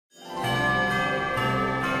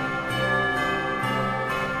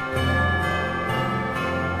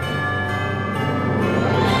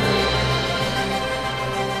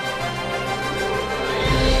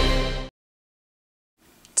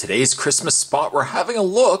today's Christmas spot, we're having a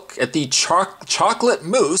look at the chocolate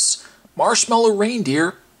mousse Marshmallow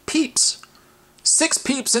Reindeer Peeps. 6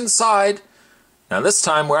 peeps inside. Now this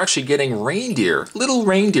time we're actually getting reindeer, little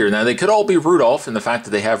reindeer. Now they could all be Rudolph in the fact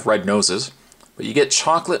that they have red noses, but you get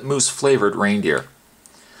chocolate mousse flavored reindeer.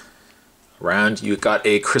 Around you got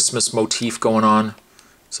a Christmas motif going on,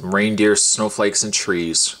 some reindeer, snowflakes, and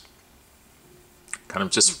trees. Kind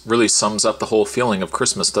of just really sums up the whole feeling of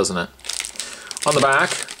Christmas, doesn't it? On the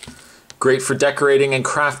back, great for decorating and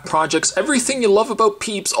craft projects. Everything you love about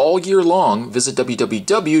Peeps all year long. Visit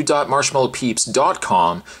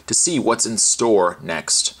www.marshmallowpeeps.com to see what's in store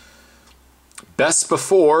next. Best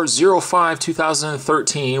before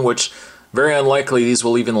 05-2013, which very unlikely these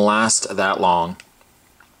will even last that long.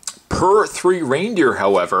 Per 3 reindeer,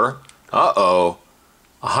 however,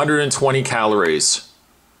 120 calories.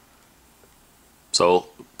 So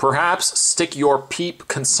perhaps stick your Peep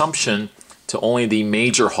consumption to only the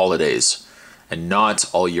major holidays and not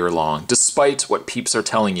all year long, despite what Peeps are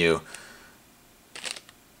telling you.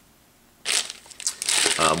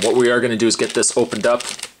 What we are going to do is get this opened up.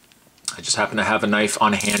 I just happen to have a knife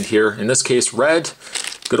on hand here. In this case, red.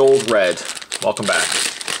 Good old red. Welcome back.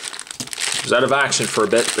 She was out of action for a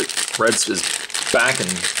bit, but Red's is back and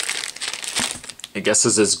I guess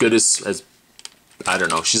is as good as I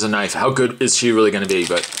don't know. She's a knife. How good is she really going to be?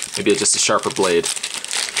 But maybe just a sharper blade.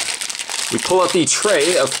 We pull out the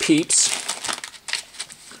tray of Peeps,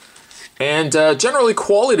 and generally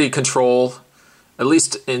quality control, at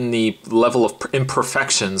least in the level of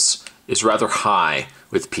imperfections, is rather high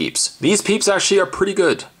with Peeps. These Peeps actually are pretty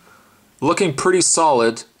good, looking pretty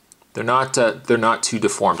solid. They're not too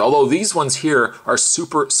deformed. Although these ones here are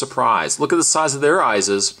super surprised. Look at the size of their eyes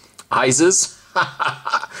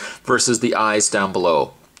versus the eyes down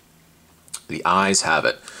below. The eyes have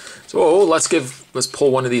it. So let's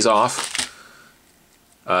pull one of these off.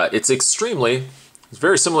 It's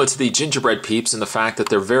very similar to the gingerbread Peeps in the fact that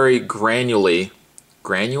they're very granularly.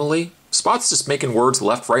 Spot's just making words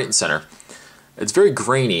left, right, and center. It's very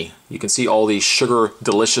grainy. You can see all the sugar,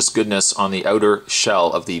 delicious goodness on the outer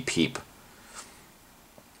shell of the Peep.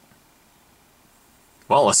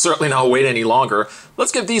 Well, let's certainly not wait any longer.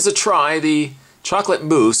 Let's give these a try. The chocolate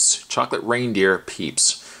mousse, chocolate reindeer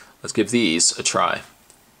Peeps. Let's give these a try.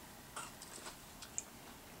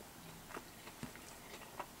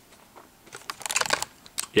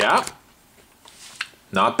 Yeah,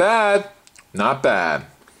 not bad, not bad.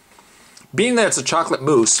 Being that it's a chocolate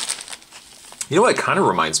mousse, you know what it kind of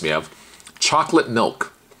reminds me of? Chocolate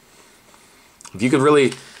milk. If you could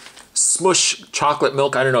really smush chocolate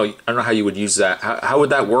milk, I don't know how you would use that. How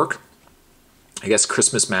would that work? I guess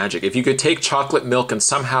Christmas magic. If you could take chocolate milk and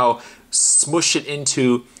somehow smush it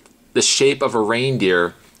into the shape of a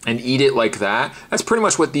reindeer and eat it like that, that's pretty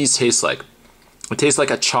much what these taste like. It tastes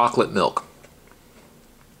like a chocolate milk.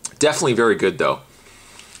 Definitely very good though.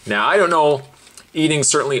 Now I don't know, eating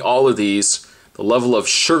certainly all of these, the level of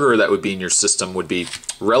sugar that would be in your system would be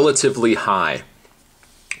relatively high.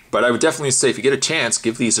 But I would definitely say if you get a chance,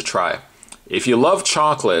 give these a try. If you love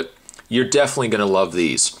chocolate, you're definitely going to love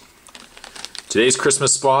these. Today's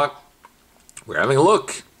Christmas spot, we're having a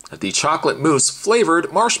look at the chocolate mousse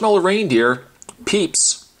flavored Marshmallow Reindeer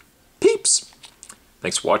Peeps. Peeps!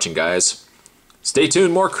 Thanks for watching, guys. Stay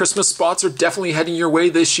tuned, more Christmas spots are definitely heading your way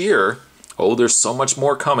this year. Oh, there's so much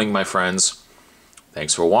more coming, my friends.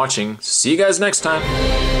 Thanks for watching. See you guys next time.